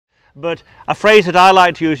but a phrase that I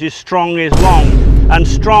like to use is strong is long, and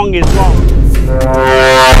strong is long.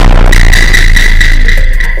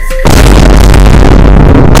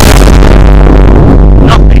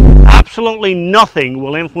 Absolutely nothing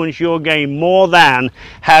will influence your game more than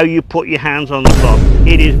how you put your hands on the club.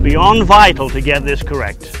 It is beyond vital to get this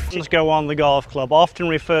correct. Hands go on the golf club, often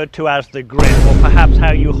referred to as the grip, or perhaps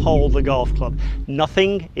how you hold the golf club.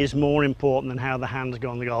 Nothing is more important than how the hands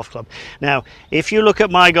go on the golf club. Now, if you look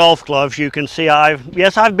at my golf gloves, you can see I've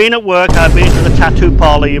been at work, I've been to the tattoo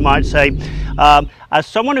parlor, you might say. As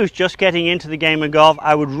someone who's just getting into the game of golf,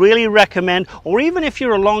 I would really recommend, or even if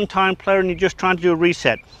you're a long-time player and you're just trying to do a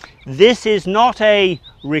reset, this is not a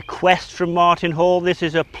request from Martin Hall, this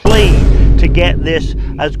is a plea to get this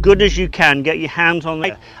as good as you can, get your hands on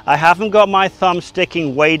it. I haven't got my thumb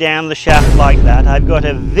sticking way down the shaft like that. I've got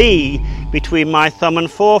a V between my thumb and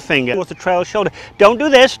forefinger. With the trail shoulder. Don't do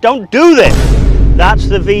this, don't do this! That's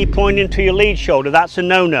the V pointing to your lead shoulder, that's a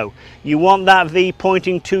no-no. You want that V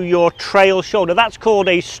pointing to your trail shoulder. That's called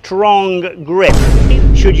a strong grip.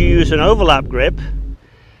 Should you use an overlap grip?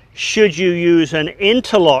 Should you use an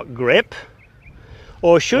interlock grip,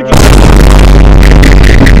 or should you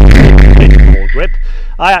baseball grip?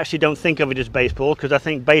 I actually don't think of it as baseball, because I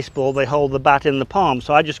think baseball, they hold the bat in the palm,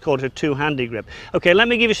 so I just call it a two-handed grip. Okay, let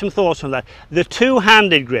me give you some thoughts on that. The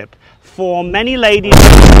two-handed grip, for many ladies,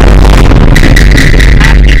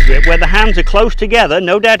 grip where the hands are close together,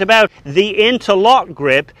 no doubt about it. The interlock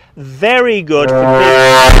grip, very good for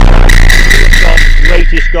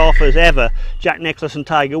greatest golfers ever, Jack Nicklaus and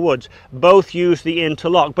Tiger Woods, both use the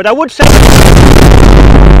interlock. But I would say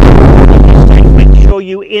make sure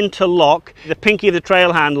you interlock the pinky of the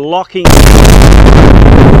trail hand, locking.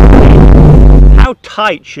 How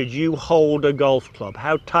tight should you hold a golf club?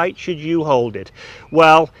 How tight should you hold it?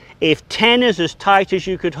 Well, if 10 is as tight as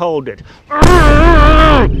you could hold it,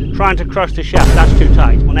 trying to crush the shaft, that's too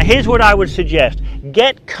tight. Well, now here's what I would suggest.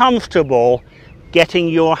 Get comfortable getting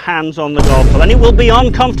your hands on the golf club, and it will be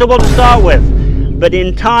uncomfortable to start with, but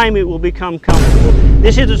in time it will become comfortable.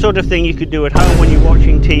 This is the sort of thing you could do at home when you're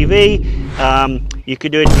watching TV. You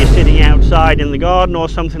could do it if you're sitting outside in the garden or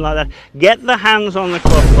something like that. Get the hands on the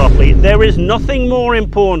club properly. There is nothing more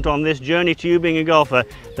important on this journey to you being a golfer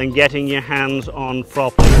than getting your hands on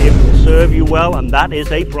properly. It will serve you well, and that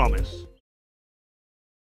is a promise.